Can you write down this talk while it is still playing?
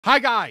Hi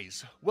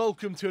guys,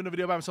 welcome to another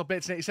video by myself,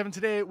 Bates87.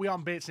 Today we are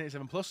on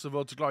Bates87 Plus, the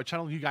Road to Glory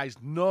channel. You guys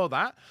know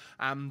that,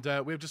 and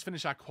we've just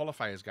finished our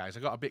qualifiers, guys. I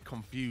got a bit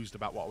confused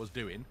about what I was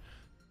doing.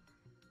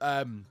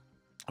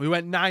 We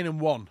went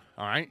 9-1,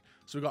 all right.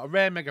 So we got a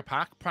rare mega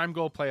pack, prime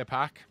gold player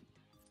pack,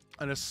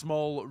 and a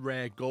small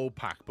rare gold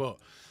pack. But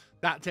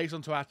that takes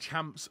on to our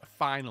champs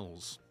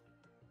finals,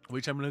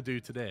 which I'm going to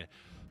do today.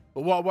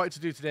 But what I wanted to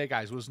do today,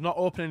 guys, was not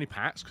open any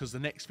packs, because the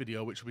next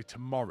video, which will be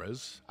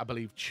tomorrow's, I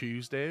believe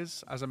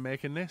Tuesdays, as I'm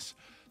making this,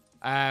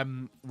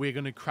 we're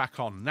going to crack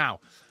on.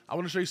 Now, I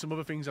want to show you some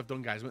other things I've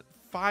done, guys.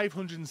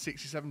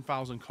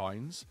 567,000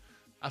 coins.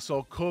 I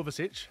saw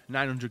Kovacic,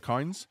 900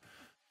 coins.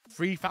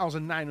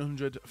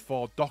 3,900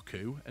 for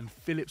Doku, and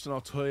Phillips and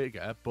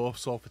Ortega both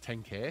sold for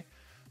 10k.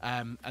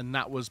 And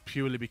that was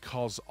purely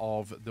because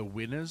of the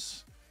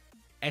winners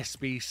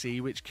SBC,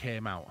 which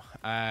came out.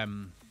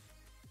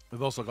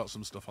 We've also got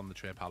some stuff on the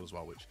trade pile as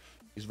well, which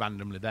is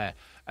randomly there.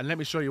 And let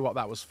me show you what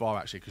that was for,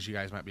 actually, because you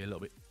guys might be a little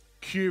bit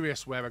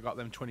curious where I got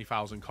them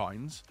 20,000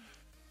 coins.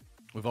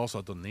 We've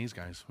also done these,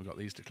 guys. We've got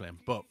these to claim.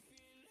 But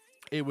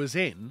it was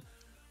in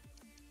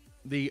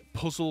the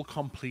puzzle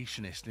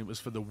completionist, and it was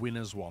for the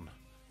winners one.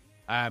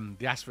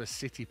 They asked for a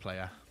City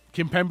player.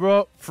 Kim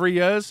Pembroke, 3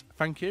 years.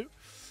 Thank you.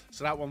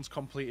 So that one's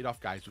completed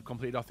off, guys. We've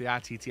completed off the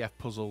RTTF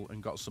puzzle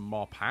and got some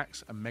more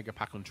packs. A mega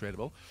pack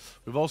untradeable.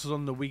 We've also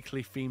done the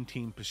weekly theme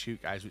team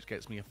pursuit, guys, which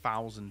gets me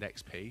 1,000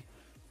 XP.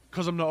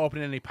 Because I'm not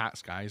opening any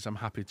packs, guys, I'm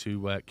happy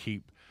to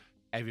keep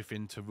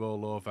everything to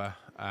roll over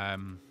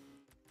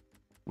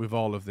with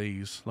all of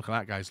these. Look at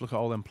that, guys. Look at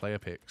all them player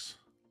picks.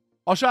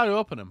 Or should I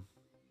open them?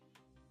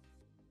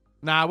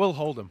 Nah, we'll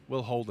hold them.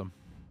 We'll hold them.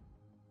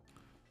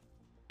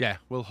 Yeah,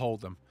 we'll hold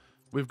them.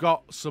 We've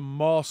got some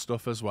more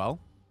stuff as well.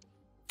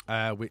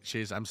 Which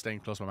is, I'm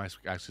staying close to my mice,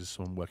 guys, because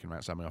someone working right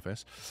outside my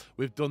office.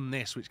 We've done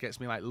this, which gets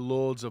me like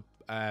loads of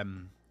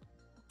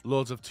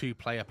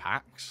 2-player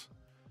packs,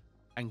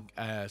 and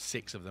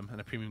 6 of them, and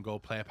a premium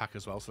gold player pack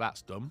as well. So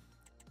that's done.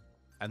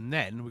 And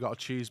then we've got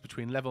to choose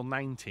between level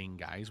 19,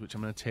 guys, which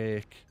I'm going to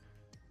take.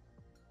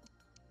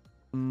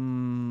 Go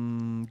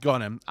on,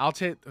 then. I'll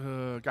take,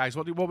 guys.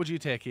 What would you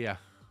take here?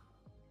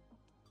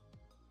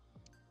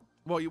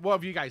 What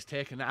have you guys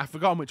taken? I've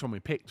forgotten which one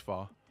we picked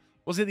for.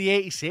 Was it the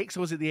 86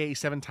 or was it the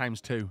 87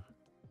 times 2?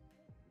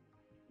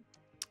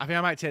 I think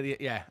I might take the...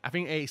 Yeah, I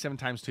think 87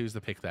 times 2 is the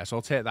pick there. So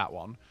I'll take that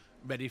one.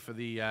 Ready for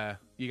the...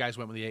 you guys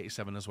went with the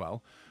 87 as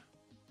well.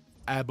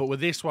 But with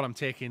this one, I'm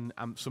taking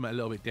something a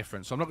little bit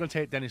different. So I'm not going to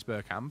take Dennis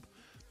Bergkamp.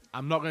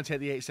 I'm not going to take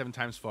the 87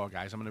 times 4,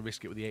 guys. I'm going to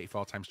risk it with the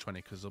 84 times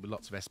 20 because there'll be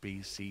lots of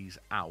SBCs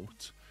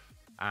out.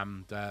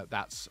 And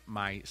that's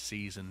my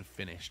season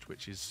finished,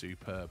 which is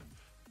superb.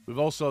 We've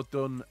also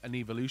done an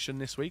evolution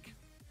this week.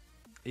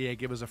 EA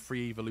give us a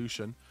free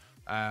evolution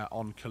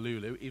on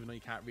Kalulu, even though you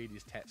can't read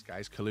his text,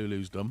 guys.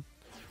 Kalulu's done.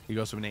 He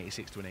goes from an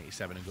 86 to an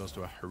 87 and goes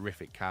to a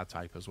horrific card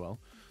type as well.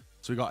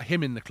 So we got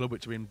him in the club,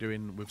 which we've been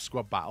doing with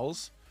squad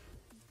battles.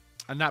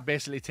 And that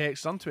basically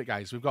takes us onto it,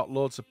 guys. We've got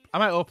loads of... I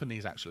might open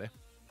these, actually.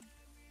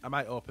 I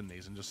might open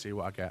these and just see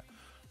what I get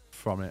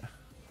from it.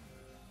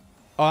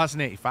 Oh, that's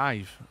an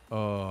 85.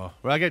 Oh.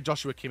 Well, I get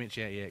Joshua Kimmich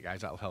 88,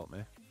 guys. That'll help me.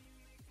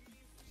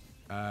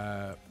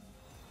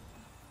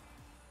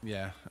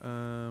 Yeah,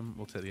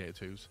 we'll take the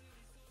 82s.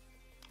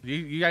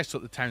 You guys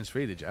took the times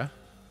 3, did you?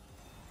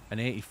 An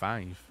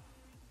 85.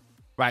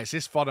 Right, so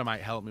this fodder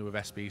might help me with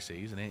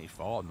SBCs. An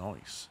 84,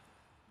 nice.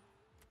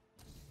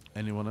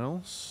 Anyone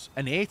else?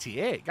 An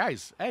 88,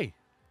 guys. Hey,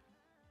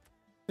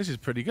 this is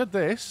pretty good,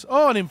 this.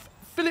 Oh, and in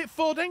Philip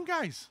Foden,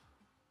 guys.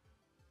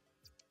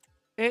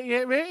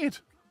 88 rated.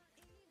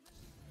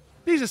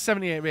 These are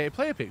 78 rated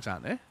player picks,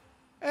 aren't they?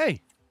 Hey.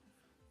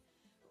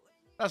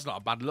 That's not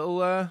a bad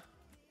little...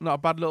 Not a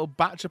bad little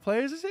batch of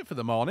players, is it, for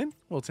the morning?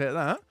 We'll take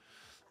that.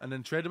 And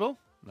then tradable?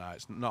 No,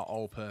 it's not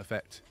all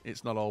perfect.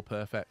 It's not all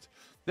perfect.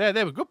 They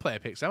were good player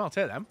picks, them. I'll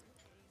take them.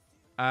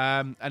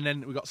 And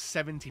then we've got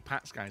 70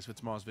 packs, guys, for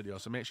tomorrow's video,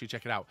 so make sure you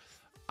check it out.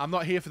 I'm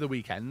not here for the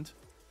weekend,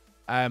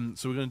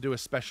 so we're going to do a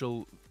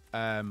special,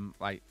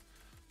 like,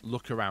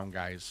 look around,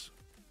 guys,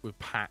 with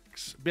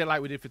packs. A bit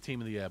like we did for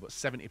Team of the Year, but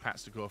 70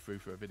 packs to go through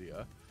for a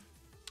video.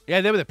 Yeah,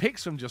 they were the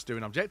picks from just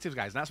doing objectives,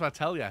 guys. And that's what I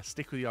tell you.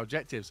 Stick with your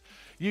objectives.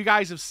 You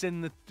guys have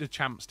seen the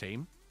champs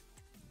team.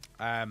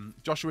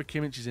 Joshua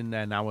Kimmich is in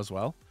there now as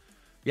well.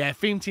 Yeah,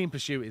 theme team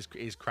pursuit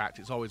is cracked.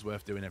 It's always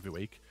worth doing every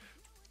week.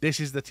 This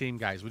is the team,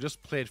 guys. We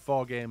just played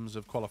 4 games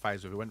of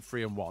qualifiers. We went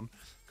 3-1.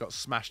 Got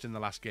smashed in the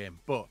last game.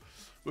 But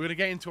we're going to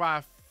get into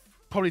our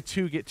probably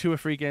 2 or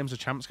 3 games of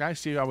champs, guys.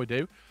 See how we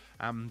do.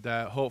 And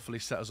hopefully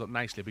set us up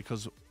nicely.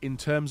 Because in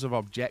terms of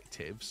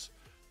objectives...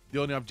 The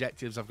only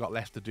objectives I've got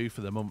left to do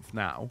for the month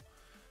now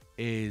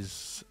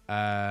is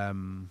the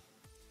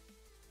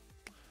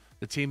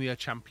Team of the Year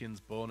Champions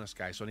bonus,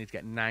 guys. So I need to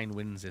get 9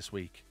 wins this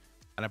week.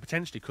 And I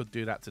potentially could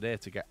do that today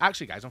to get...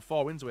 Actually, guys, I'm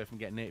 4 wins away from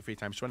getting 83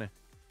 times 20.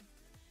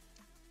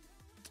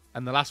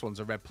 And the last one's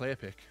a red player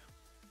pick.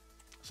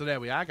 So there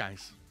we are,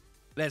 guys.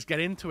 Let's get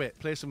into it.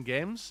 Play some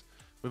games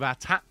with our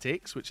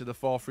tactics, which are the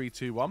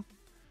 4-3-2-1.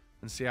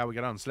 and see how we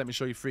get on. So let me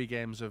show you 3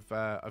 games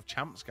of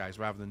champs, guys,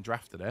 rather than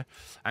draft today.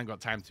 I ain't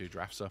got time to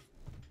draft, so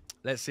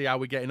let's see how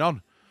we're getting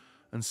on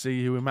and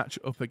see who we match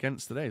up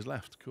against today's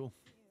left. Cool.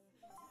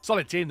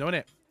 Solid team, though,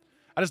 innit?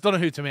 I just don't know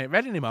who to make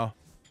red anymore.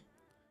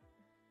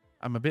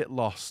 I'm a bit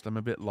lost. I'm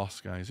a bit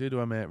lost, guys. Who do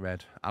I make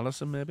red?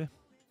 Allison, maybe?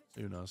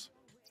 Who knows?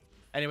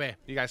 Anyway,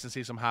 you guys can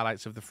see some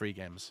highlights of the 3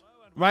 games.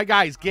 Right,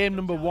 guys, game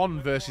number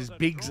 1 versus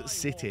Biggs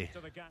City.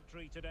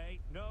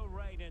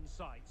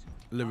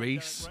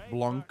 Lloris,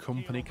 Blanc,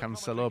 Company,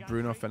 Cancelo,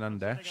 Bruno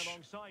Fernandes,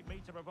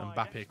 and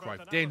Mbappe,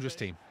 Cruyff. Dangerous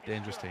team.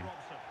 Dangerous team.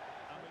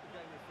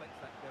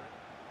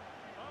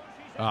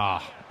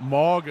 Ah,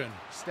 Morgan.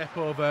 Step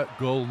over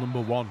goal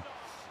number 1.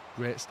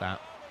 Great start.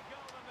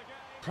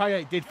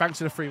 Pryor did, thanks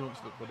to the 3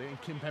 months, buddy.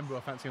 And Kim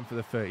Pembroke, thanks him for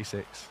the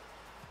 36.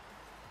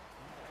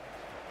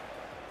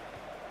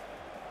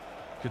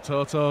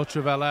 Katoto,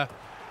 Travella.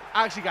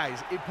 Actually,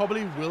 guys, it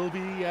probably will be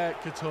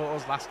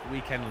Katoto's last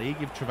weekend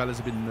league if Travella's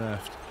have been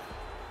nerfed.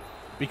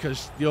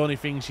 Because the only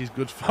thing she's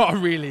good for,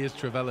 really, is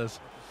Travella's.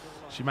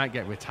 She might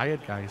get retired,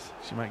 guys.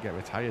 She might get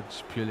retired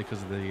just purely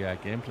because of the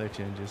gameplay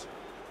changes.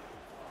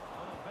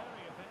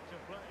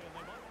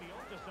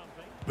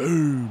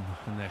 Boom!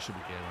 And there should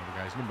be game over,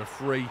 guys. Number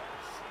 3.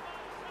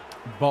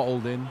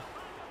 Bottled in.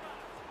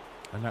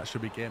 And that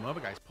should be game over,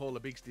 guys. Paula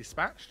Biggs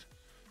dispatched.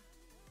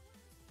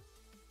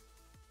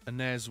 And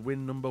there's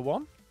win number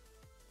 1.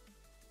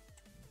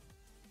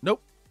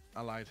 Nope,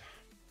 I lied.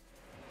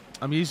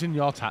 I'm using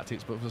your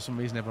tactics, but for some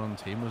reason everyone on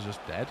the team was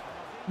just dead.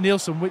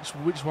 Nielsen, which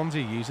ones are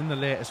you using? The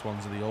latest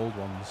ones or the old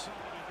ones?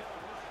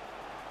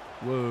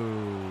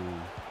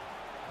 Whoa.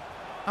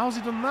 How's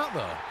he done that,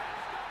 though?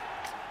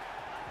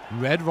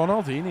 Red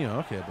Ronaldinho.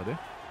 Okay, buddy.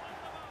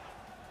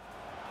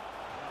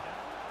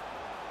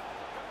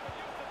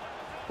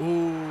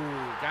 Ooh,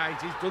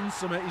 guys, he's done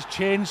something. He's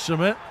changed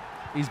something.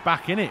 He's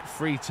back in it.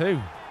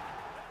 3-2.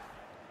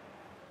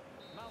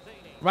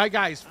 Right,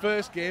 guys,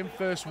 first game,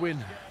 first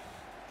win.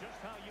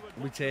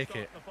 We take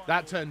it.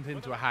 That turned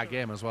into a high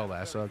game as well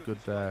there, so a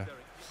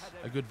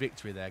good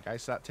victory there,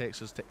 guys. So that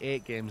takes us to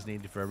 8 games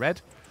needed for a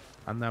red.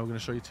 And now we're going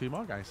to show you 2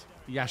 more, guys.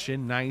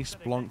 Yashin, nice.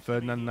 Blanc,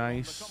 Ferdinand,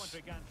 nice.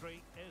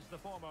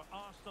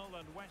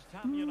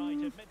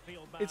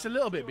 It's a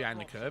little bit behind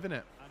the curve, isn't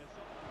it?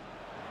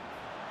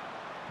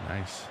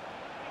 Nice.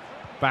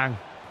 Bang.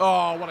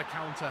 Oh, what a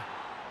counter.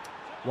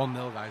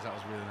 1-0, guys. That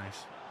was really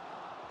nice.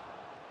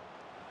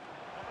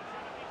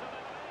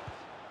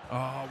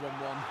 Oh,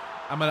 1-1.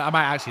 I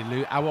might actually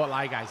lose. I won't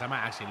lie, guys. I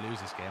might actually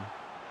lose this game.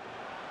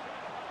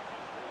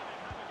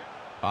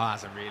 Oh,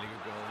 that's a really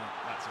good goal.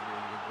 That's a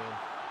really good goal.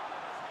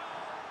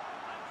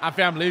 I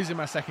think I'm losing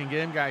my second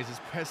game, guys.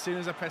 As soon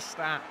as I press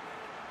start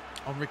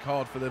on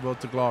record for the Road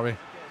to Glory,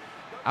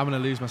 I'm going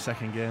to lose my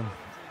second game.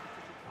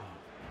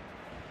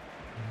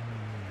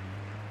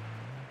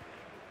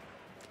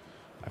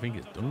 I think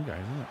it's done,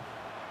 guys, isn't it?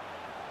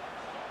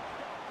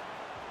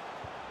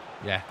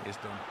 Yeah, it's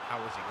done. How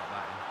has he got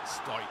that in?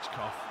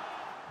 Stoichkov.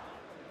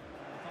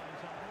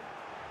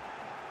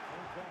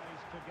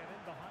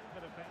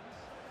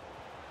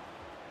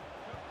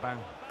 Bang.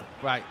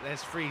 Right,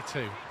 there's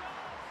 3-2.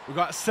 We've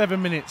got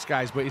 7 minutes,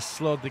 guys, but he's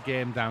slowed the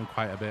game down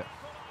quite a bit.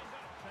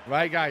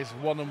 Right, guys,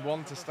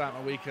 1-1 to start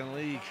my weekend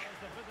league.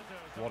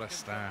 What a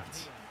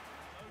start.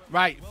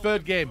 Right,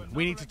 third game.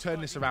 We need to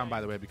turn this around, by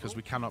the way, because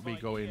we cannot be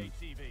going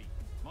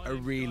a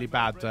really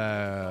bad...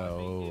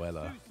 oh,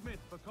 hello.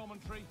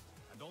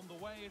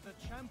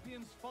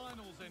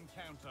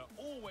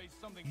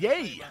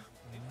 Yay!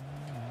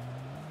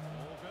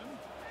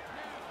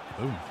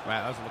 Boom.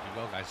 Right, that was a lucky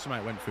goal, guys.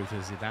 Somebody went through to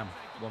Zidane.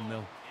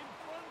 1-0.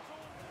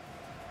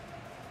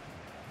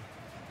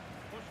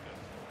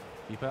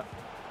 Keeper.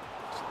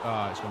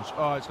 Oh,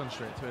 it's gone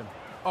straight to him.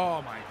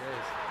 Oh, my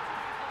days.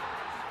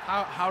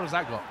 How does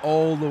that go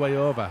all the way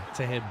over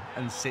to him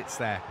and sits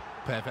there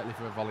perfectly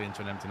for a volley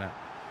into an empty net?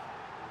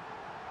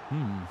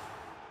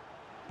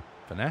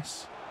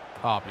 Finesse.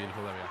 Oh,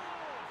 beautiful. There we are.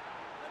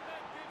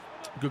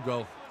 Good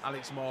goal.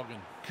 Alex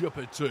Morgan. Cup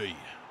of tea.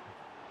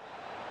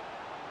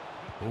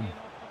 Boom.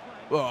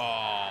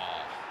 Oh.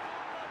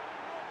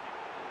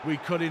 We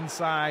cut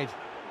inside.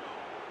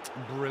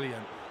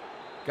 Brilliant.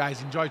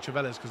 Guys, enjoy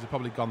Travella's because they're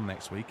probably gone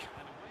next week.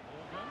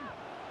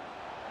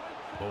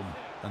 Boom.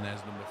 And there's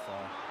number 4.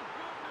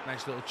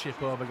 Nice little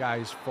chip over,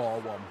 guys.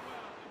 4-1.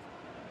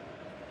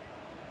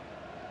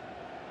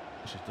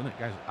 She's done it,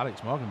 guys.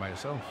 Alex Morgan by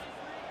herself.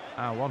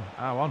 R1.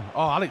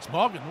 Oh, Alex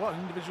Morgan. What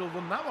an individual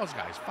run that was,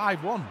 guys.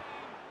 5-1.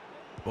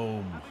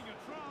 Boom.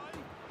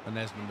 And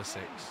there's number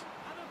 6.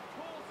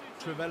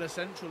 Travella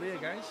Central here,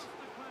 guys.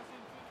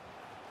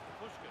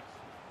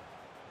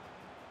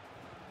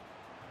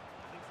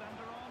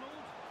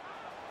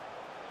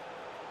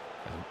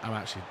 I'm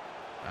actually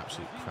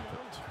absolute crap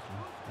at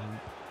tackling.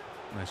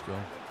 Nice goal.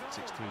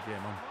 6-2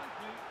 game on.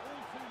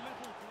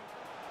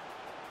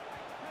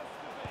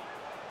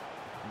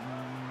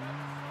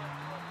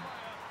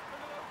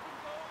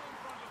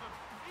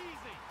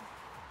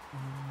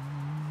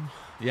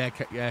 Yeah,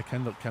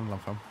 Kendall I'm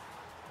from.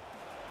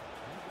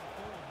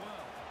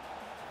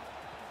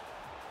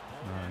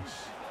 Nice.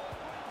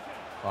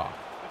 Oh,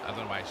 I don't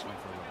know why she's going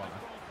for the corner.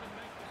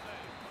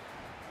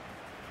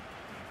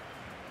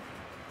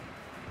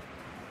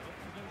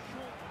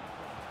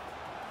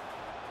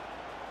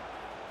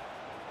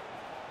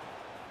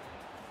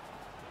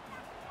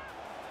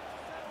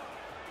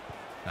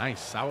 Nice.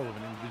 Sauer with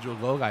an individual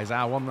goal, guys.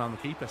 R1 round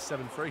the keeper,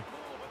 7-3.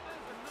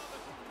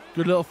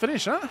 Good little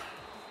finish, huh?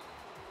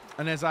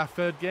 And there's our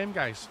third game,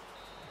 guys.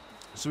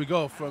 So we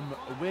go from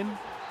a win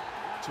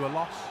to a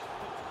loss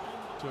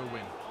to a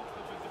win.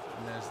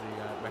 And there's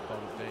the record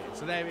updated.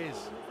 So there it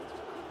is.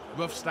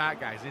 Rough start,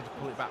 guys. Need to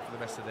pull it back for the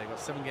rest of the day. Got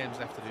 7 games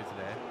left to do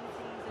today.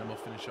 And we'll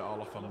finish it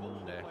all off on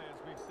Monday.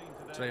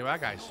 So there you are,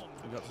 guys.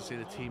 We got to see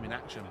the team in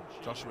action.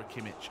 Joshua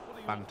Kimmich,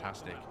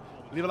 fantastic.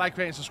 Leave a like,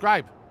 rate, and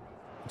subscribe.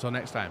 Until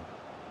next time,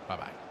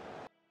 bye-bye.